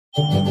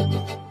This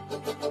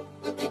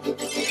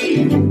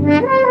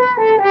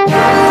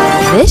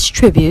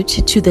tribute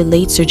to the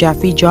late Sir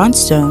Geoffrey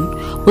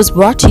Johnstone was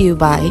brought to you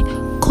by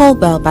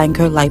Coldwell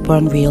Banker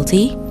Lightburn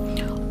Realty,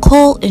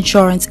 Cole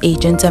Insurance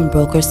Agents and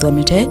Brokers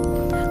Limited,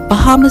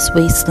 Bahamas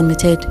Waste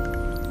Limited,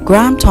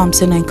 Graham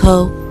Thompson &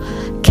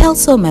 Co.,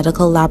 Kelso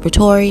Medical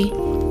Laboratory,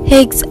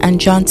 Higgs &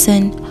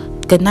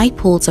 Johnson, Goodnight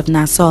Pools of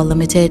Nassau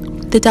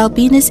Limited, the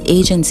Dalbinus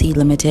Agency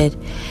Limited,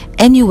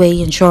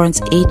 NUA Insurance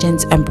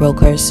Agents and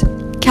Brokers,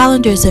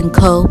 Calendars &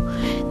 Co.,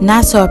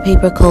 Nassau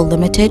Paper Co.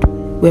 Limited,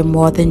 we're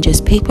more than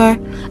just paper,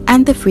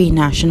 and the Free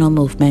National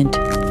Movement.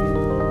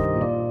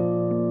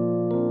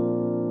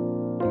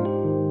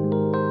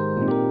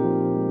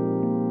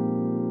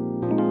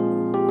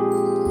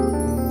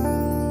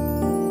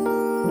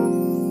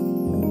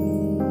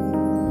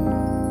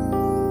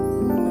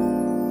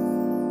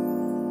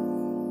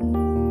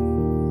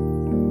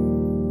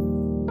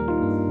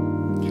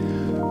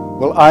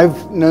 Well,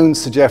 I've known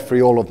Sir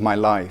Geoffrey all of my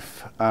life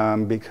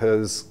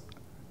because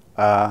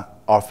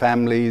our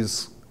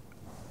families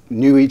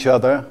knew each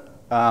other.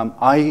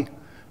 I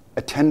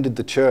attended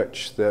the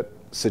church that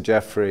Sir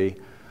Geoffrey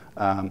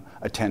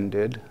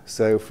attended,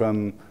 so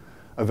from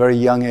a very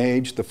young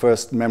age, the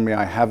first memory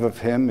I have of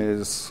him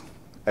is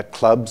at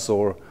clubs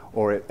or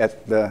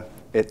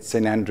at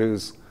St.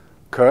 Andrew's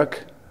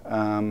Kirk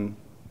in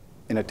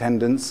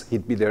attendance.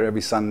 He'd be there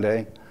every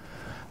Sunday.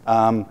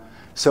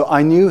 So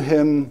I knew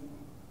him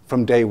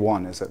from day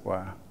one, as it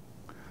were.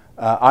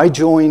 I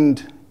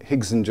joined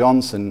Higgs &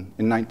 Johnson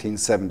in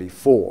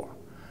 1974.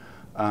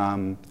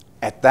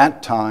 At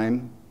that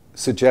time,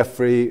 Sir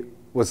Geoffrey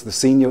was the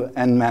senior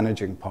and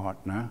managing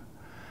partner,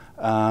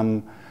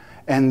 and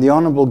the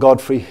Honourable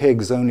Godfrey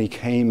Higgs only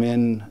came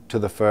in to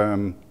the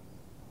firm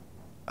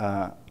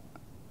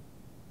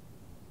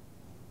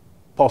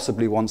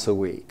possibly once a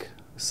week,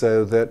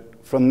 so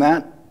that from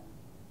that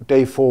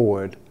day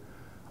forward,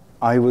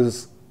 I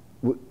was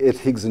at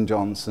Higgs &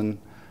 Johnson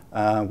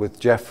with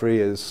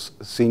Geoffrey as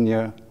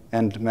senior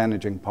and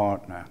managing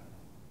partner.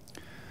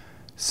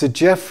 Sir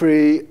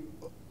Geoffrey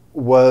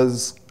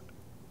was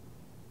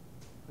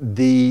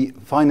the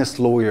finest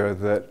lawyer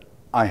that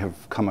I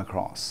have come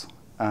across.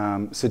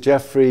 Sir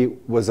Geoffrey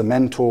was a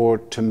mentor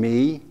to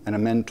me and a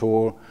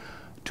mentor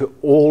to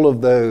all of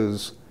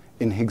those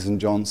in Higgs &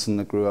 Johnson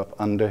that grew up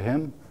under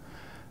him.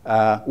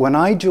 When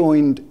I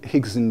joined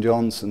Higgs &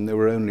 Johnson, there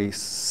were only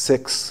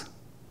 6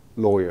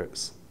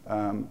 lawyers.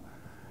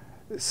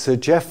 Sir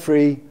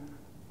Geoffrey,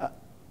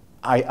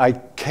 I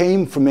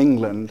came from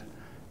England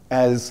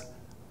as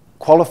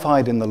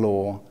qualified in the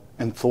law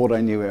and thought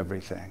I knew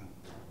everything.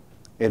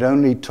 It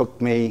only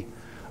took me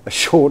a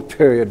short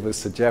period with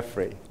Sir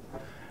Geoffrey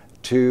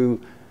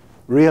to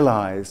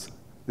realize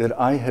that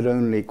I had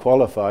only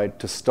qualified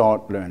to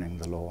start learning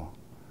the law.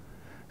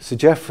 Sir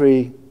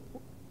Geoffrey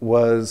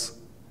was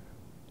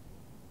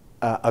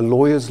a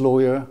lawyer's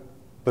lawyer,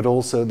 but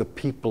also the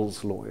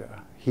people's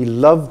lawyer. He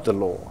loved the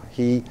law.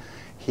 He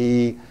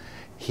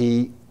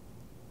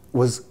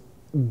was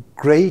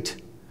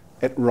great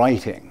at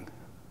writing.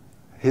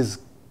 He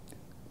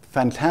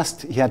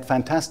had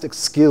fantastic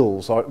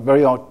skills,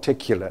 very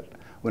articulate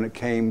when it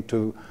came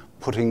to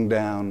putting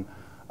down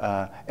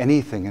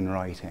anything in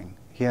writing.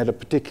 He had a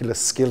particular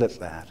skill at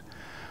that.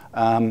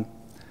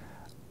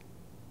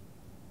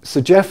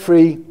 Sir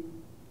Geoffrey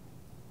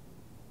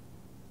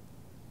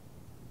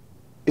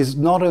is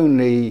not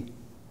only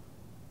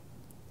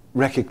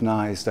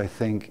recognized, I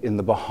think, in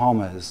the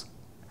Bahamas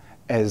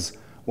as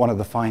one of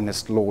the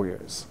finest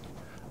lawyers,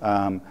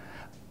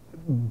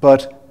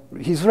 but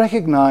he's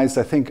recognized,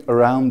 I think,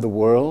 around the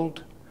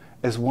world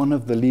as one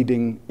of the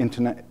leading,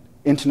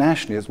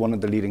 internationally, as one of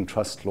the leading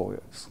trust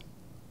lawyers.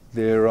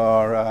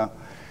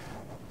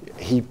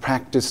 He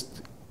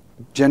practiced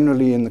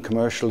generally in the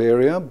commercial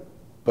area,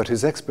 but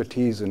his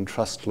expertise in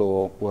trust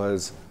law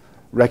was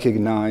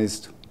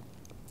recognized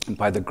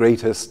by the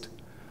greatest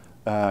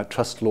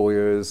trust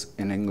lawyers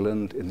in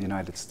England, in the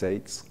United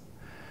States.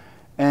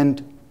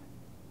 And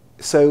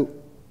so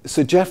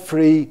Sir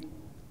Geoffrey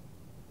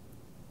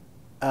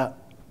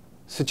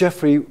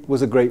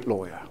was a great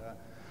lawyer.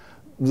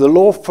 The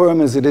law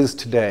firm as it is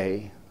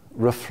today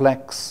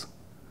reflects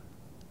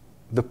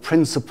the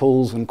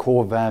principles and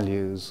core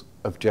values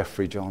of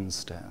Geoffrey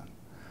Johnstone.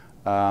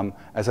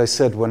 As I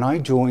said, when I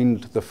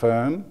joined the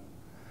firm,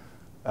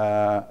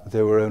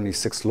 there were only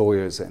 6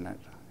 lawyers in it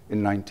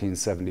in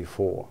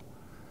 1974.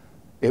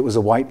 It was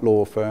a white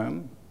law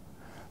firm.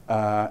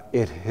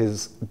 It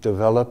has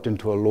developed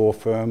into a law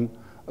firm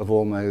of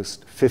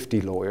almost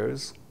 50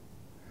 lawyers.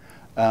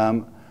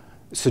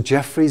 Sir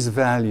Geoffrey's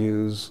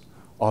values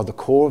are the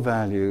core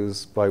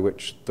values by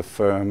which the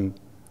firm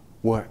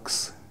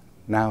works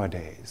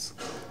nowadays.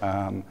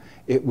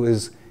 It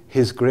was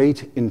his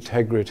great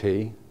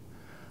integrity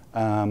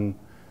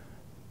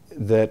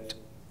that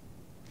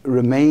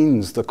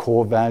remains the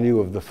core value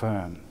of the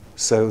firm,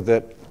 so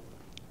that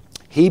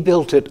he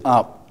built it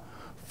up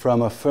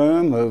from a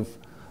firm of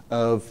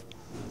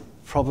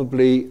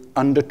probably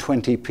under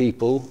 20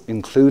 people,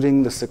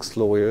 including the 6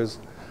 lawyers,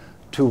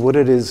 to what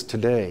it is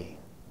today.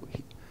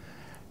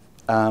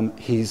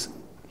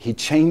 he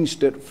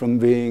changed it from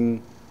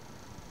being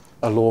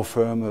a law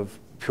firm of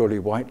purely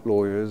white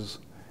lawyers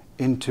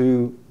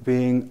into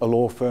being a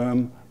law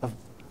firm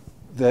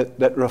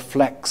that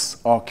reflects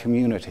our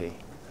community.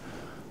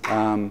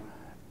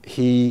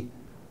 He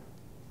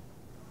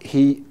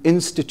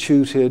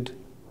instituted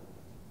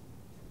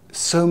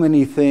so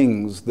many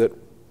things that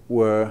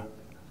were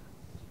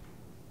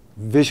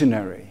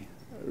visionary,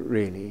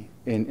 really,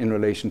 in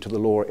relation to the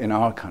law in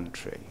our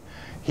country.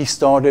 He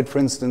started, for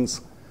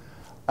instance,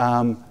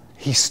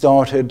 he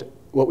started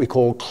what we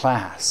call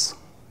class,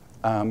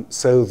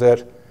 so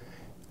that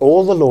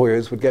all the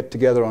lawyers would get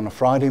together on a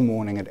Friday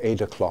morning at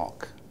 8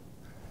 o'clock,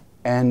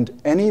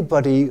 and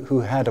anybody who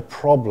had a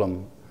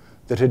problem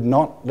that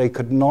they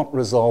could not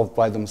resolve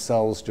by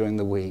themselves during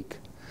the week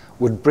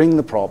would bring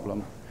the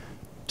problem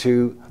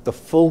to the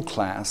full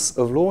class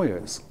of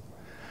lawyers,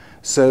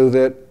 so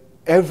that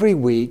every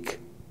week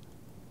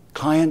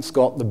clients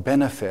got the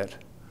benefit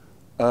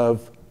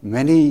of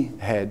many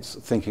heads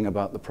thinking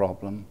about the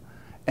problem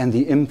and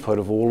the input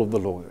of all of the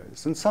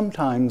lawyers. And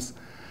sometimes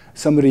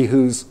somebody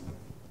whose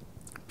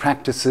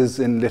practices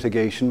in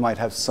litigation might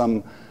have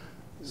some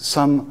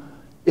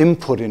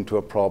input into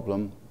a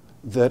problem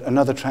that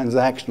another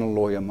transactional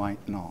lawyer might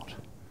not.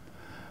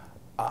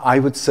 I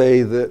would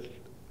say that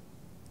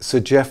Sir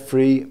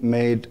Geoffrey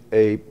made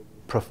a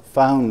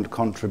profound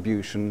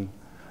contribution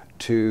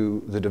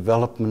to the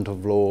development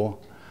of law,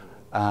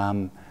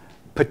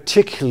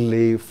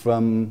 particularly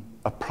from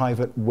a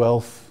private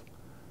wealth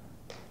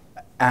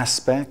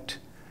aspect.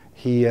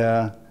 He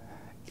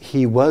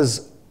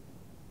was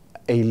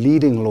a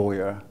leading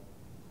lawyer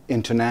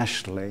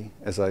internationally,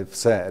 as I've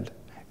said,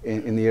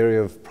 in the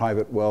area of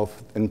private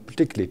wealth and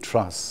particularly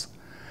trusts.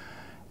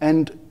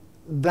 And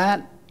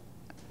that's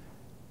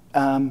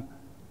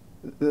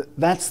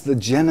the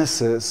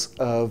genesis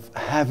of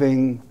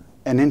having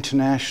an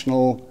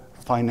international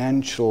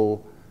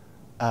financial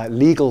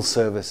legal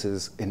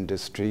services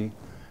industry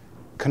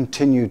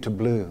continue to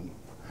bloom.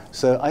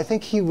 So I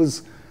think he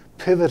was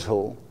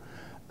pivotal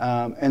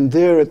and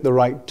there at the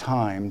right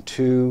time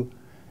to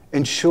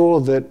ensure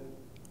that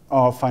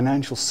our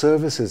financial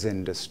services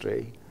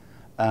industry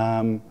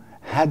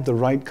had the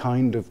right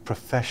kind of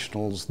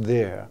professionals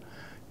there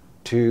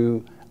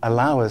to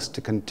allow us to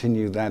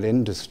continue that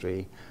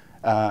industry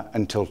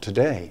until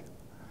today.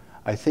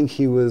 I think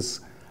he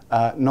was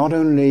not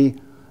only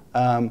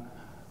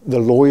the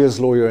lawyer's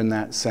lawyer in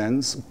that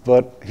sense,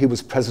 but he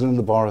was president of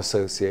the Bar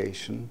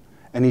Association,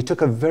 and he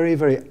took a very,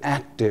 very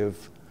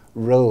active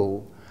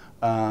role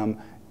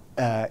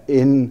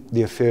in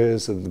the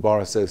affairs of the Bar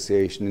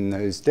Association in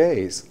those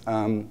days.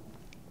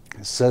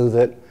 So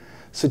that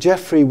Sir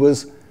Geoffrey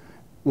was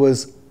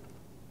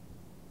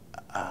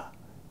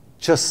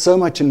just so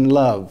much in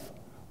love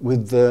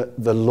with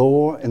the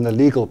law and the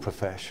legal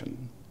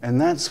profession,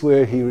 and that's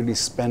where he really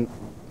spent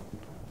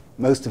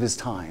most of his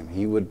time.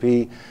 He would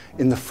be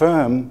in the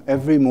firm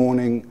every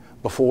morning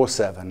before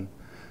 7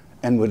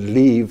 and would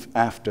leave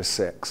after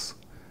 6.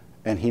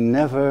 And he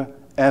never,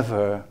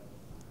 ever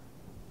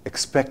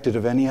expected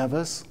of any of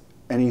us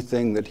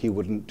anything that he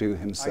wouldn't do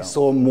himself. I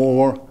saw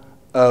more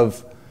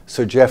of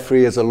Sir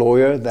Geoffrey as a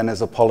lawyer than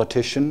as a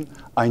politician.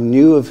 I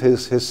knew of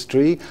his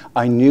history.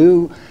 I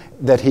knew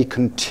that he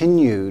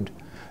continued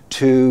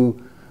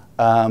to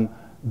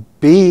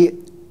be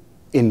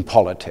in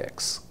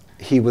politics.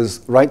 He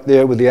was right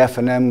there with the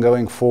F&M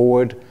going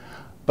forward,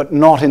 but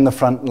not in the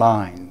front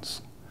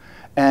lines.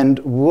 And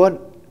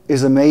what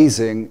is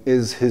amazing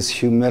is his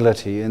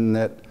humility, in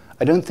that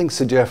I don't think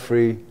Sir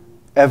Geoffrey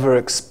ever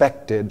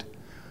expected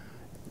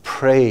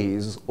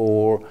praise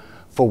or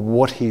for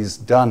what he's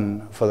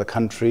done for the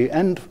country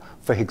and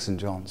for Higgs &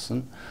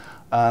 Johnson.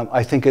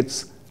 I think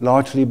it's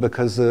largely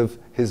because of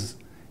his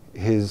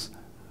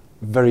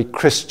very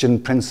Christian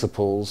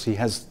principles. He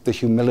has the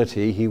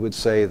humility. He would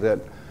say that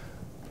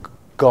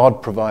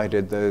God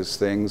provided those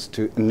things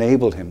to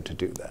enable him to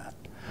do that.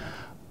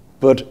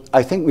 But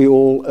I think we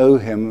all owe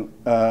him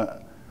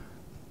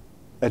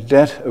a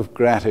debt of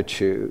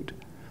gratitude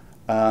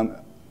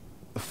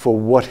for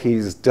what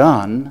he's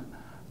done.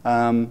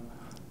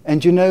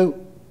 And you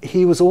know,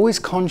 he was always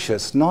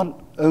conscious,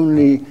 not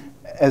only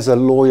as a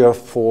lawyer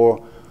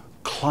for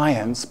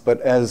clients, but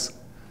as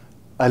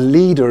a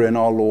leader in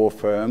our law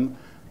firm.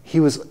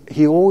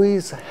 He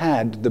always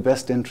had the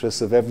best interests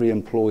of every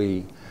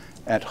employee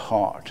at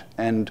heart.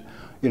 And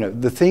you know,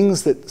 the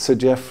things that Sir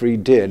Geoffrey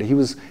did, he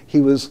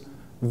was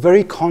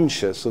very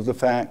conscious of the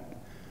fact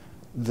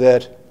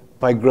that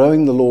by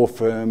growing the law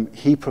firm,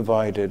 he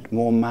provided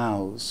more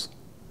mouths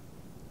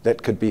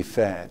that could be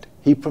fed.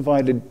 He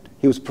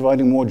was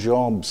providing more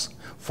jobs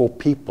for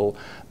people,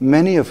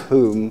 many of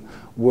whom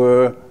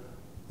were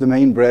the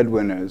main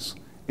breadwinners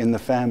in the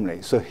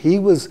family. So he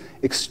was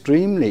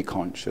extremely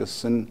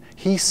conscious, and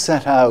he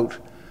set out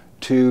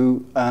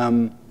to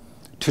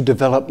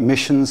develop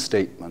mission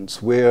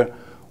statements where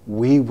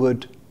we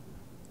would,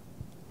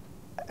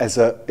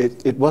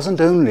 it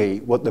wasn't only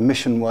what the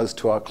mission was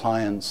to our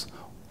clients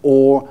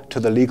or to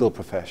the legal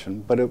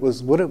profession, but it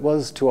was what it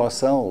was to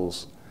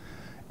ourselves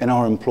in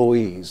our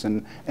employees.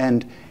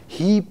 And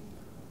he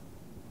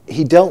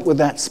dealt with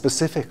that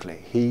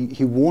specifically.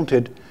 He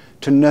wanted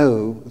to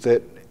know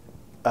that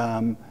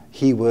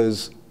he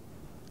was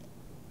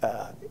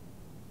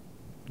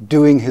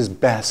doing his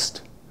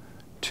best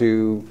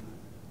to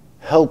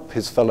help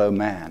his fellow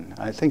man.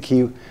 I think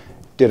he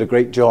did a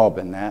great job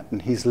in that,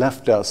 and he's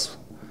left us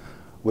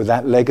with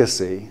that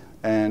legacy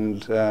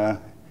and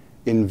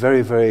in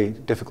very, very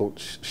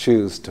difficult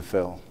shoes to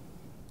fill.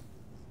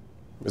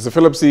 Mr.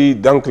 Philip C.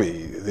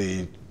 Dunkley,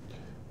 the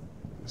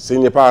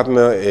senior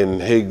partner in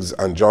Higgs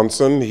 &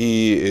 Johnson.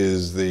 He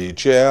is the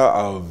chair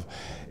of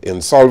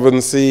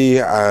Insolvency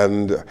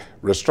and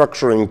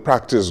Restructuring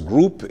Practice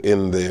Group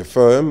in the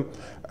firm,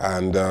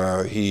 and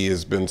he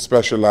has been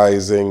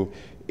specializing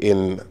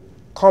in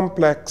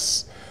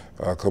complex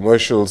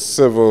commercial,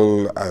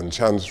 civil, and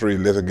chancery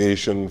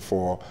litigation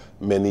for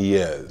many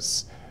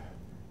years.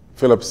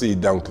 Philip C.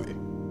 Dunkley.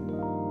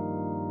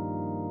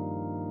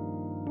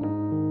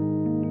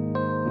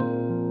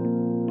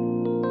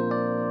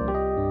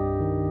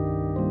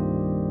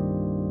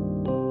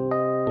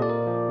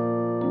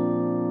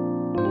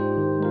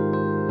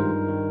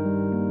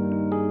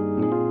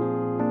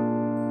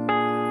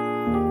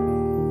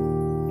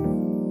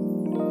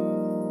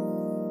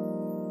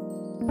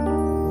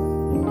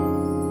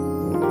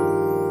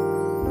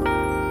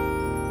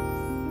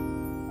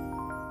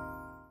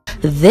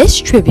 This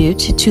tribute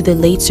to the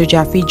late Sir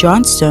Geoffrey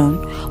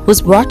Johnstone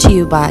was brought to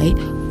you by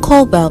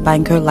Colbell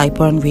Banker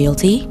Lighburn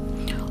Realty,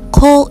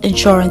 Cole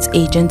Insurance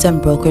Agents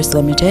and Brokers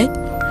Limited,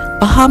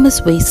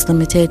 Bahamas Waste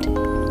Limited,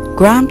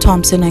 Graham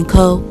Thompson &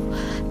 Co.,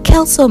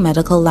 Kelso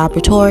Medical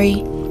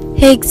Laboratory,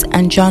 Higgs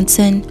 &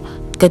 Johnson,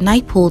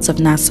 Goodnight Pools of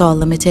Nassau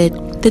Limited,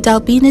 the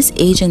Dalbinus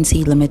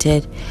Agency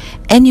Limited,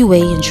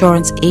 NUA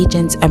Insurance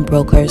Agents and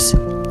Brokers,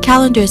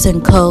 Calendars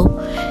 & Co.,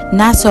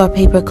 Nassau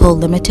Paper Co.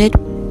 Limited,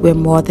 we're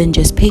more than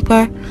just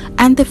paper,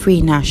 and the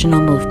Free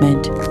National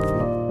Movement.